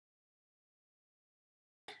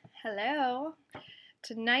Hello.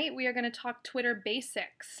 Tonight we are going to talk Twitter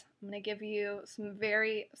basics. I'm going to give you some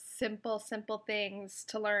very simple things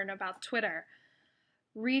to learn about Twitter.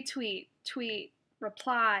 Retweet, tweet,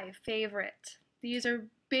 reply, favorite. These are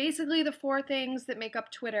basically the four things that make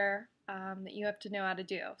up Twitter that you have to know how to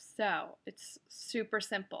do. So it's super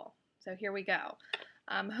simple. So here we go.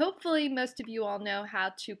 Hopefully most of you all know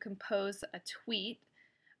how to compose a tweet.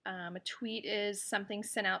 A tweet is something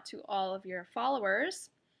sent out to all of your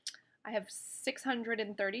followers. I have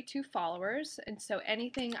 632 followers, and so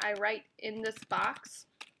anything I write in this box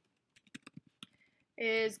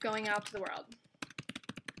is going out to the world.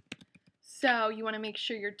 So you want to make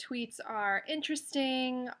sure your tweets are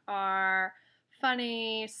interesting, are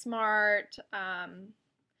funny, smart.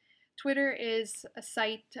 Twitter is a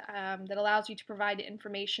site that allows you to provide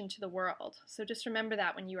information to the world. So just remember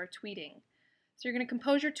that when you are tweeting. So you're going to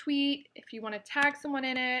compose your tweet. If you want to tag someone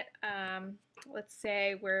in it, let's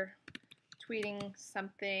say we're tweeting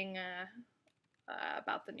something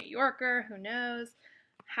about the New Yorker, who knows,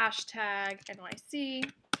 hashtag NYC,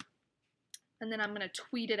 and then I'm going to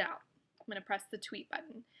tweet it out. I'm going to press the tweet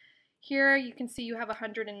button. Here you can see you have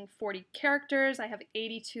 140 characters. I have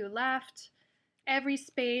 82 left. Every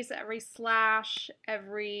space, every slash,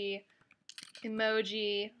 every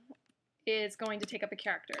emoji is going to take up a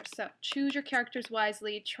character. So choose your characters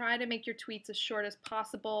wisely. Try to make your tweets as short as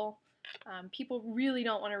possible. People really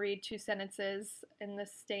don't want to read 2 sentences in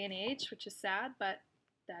this day and age, which is sad, but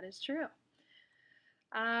that is true.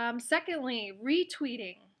 Secondly,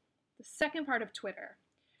 retweeting, the second part of Twitter.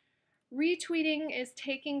 Retweeting is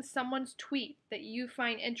taking someone's tweet that you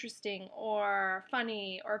find interesting or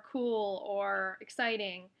funny or cool or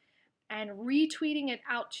exciting and retweeting it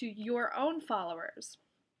out to your own followers.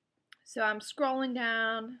 So I'm scrolling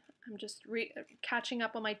down, I'm just catching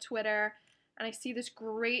up on my Twitter, and I see this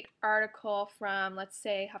great article from, let's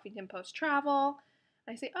say, Huffington Post Travel.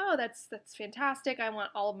 And I say, oh, that's fantastic. I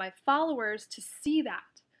want all of my followers to see that.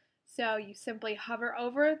 So you simply hover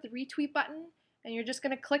over the retweet button, and you're just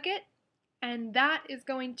going to click it, and that is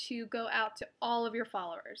going to go out to all of your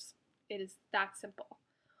followers. It is that simple.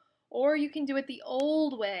 Or you can do it the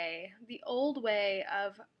old way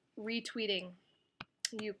of retweeting.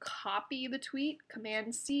 You copy the tweet,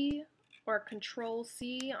 Command-C or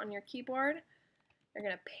Control-C on your keyboard. You're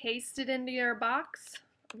going to paste it into your box.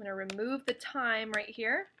 I'm going to remove the time right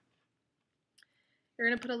here. You're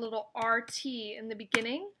going to put a little RT in the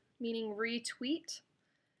beginning, meaning retweet.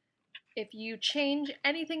 If you change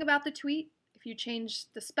anything about the tweet, if you change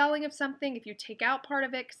the spelling of something, if you take out part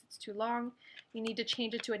of it because it's too long, you need to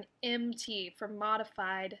change it to an MT for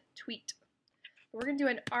modified tweet. We're going to do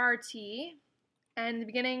an RT. And in the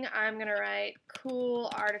beginning, I'm going to write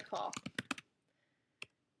cool article.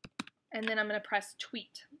 And then I'm going to press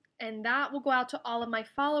tweet. And that will go out to all of my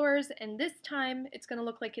followers. And this time, it's going to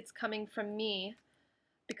look like it's coming from me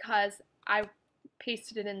because I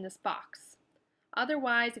pasted it in this box.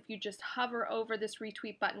 Otherwise, if you just hover over this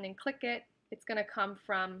retweet button and click it, it's going to come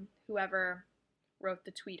from whoever wrote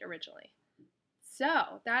the tweet originally.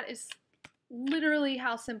 So that is literally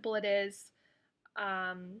how simple it is.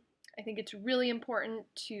 I think it's really important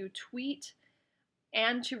to tweet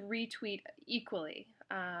and to retweet equally.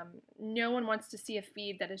 No one wants to see a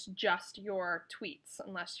feed that is just your tweets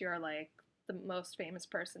unless you're like the most famous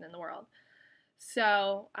person in the world.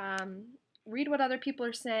 So read what other people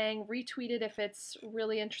are saying, retweet it if it's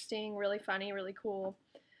really interesting, really funny, really cool.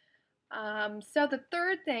 So the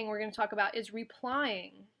third thing we're going to talk about is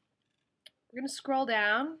replying. We're going to scroll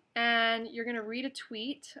down and you're going to read a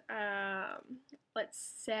tweet.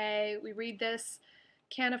 Let's say we read this,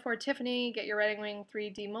 can't afford Tiffany, get your Red Wing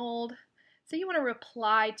 3D mold. So you want to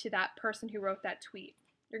reply to that person who wrote that tweet.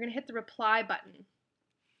 You're going to hit the reply button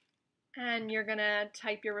and you're going to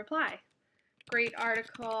type your reply. Great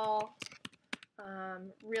article,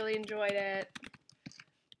 really enjoyed it,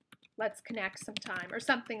 let's connect sometime, or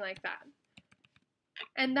something like that.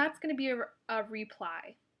 And that's going to be a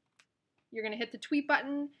reply. You're going to hit the tweet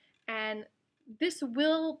button, and this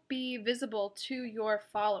will be visible to your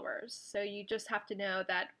followers. So you just have to know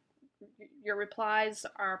that your replies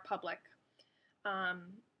are public.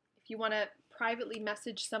 If you want to privately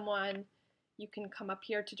message someone, you can come up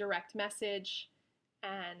here to direct message,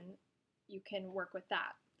 and you can work with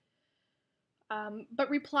that. But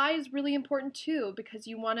reply is really important too because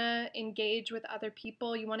you want to engage with other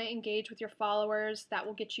people. You want to engage with your followers. That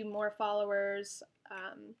will get you more followers.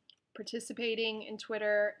 Participating in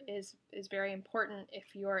Twitter is very important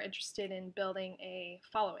if you're interested in building a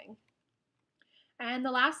following. And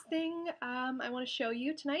the last thing I want to show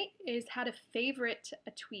you tonight is how to favorite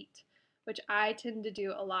a tweet, which I tend to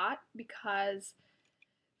do a lot because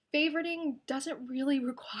Favoriting doesn't really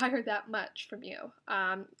require that much from you.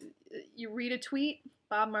 You read a tweet,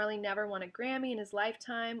 Bob Marley never won a Grammy in his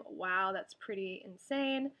lifetime. Wow, that's pretty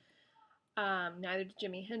insane. Neither did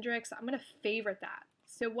Jimi Hendrix. I'm going to favorite that.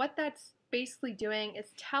 So what that's basically doing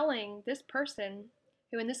is telling this person,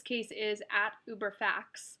 who in this case is at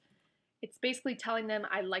UberFacts, it's basically telling them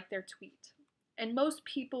I like their tweet. And most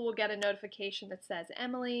people will get a notification that says,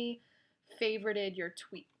 Emily favorited your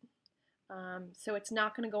tweet. So it's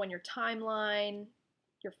not going to go on your timeline.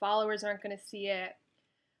 Your followers aren't going to see it.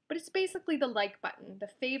 But it's basically the like button. The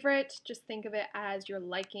favorite, just think of it as you're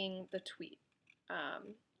liking the tweet,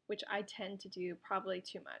 which I tend to do probably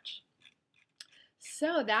too much.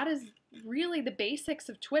 So that is really the basics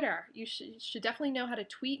of Twitter. You should definitely know how to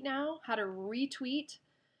tweet now, how to retweet,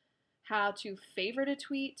 how to favorite a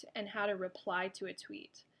tweet, and how to reply to a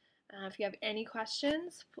tweet. If you have any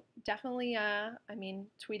questions, definitely,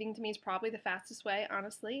 tweeting to me is probably the fastest way,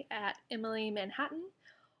 honestly, at Emily Manhattan.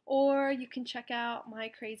 Or you can check out my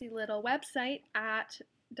crazy little website at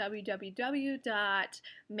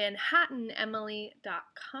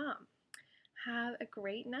www.manhattanemily.com. Have a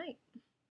great night.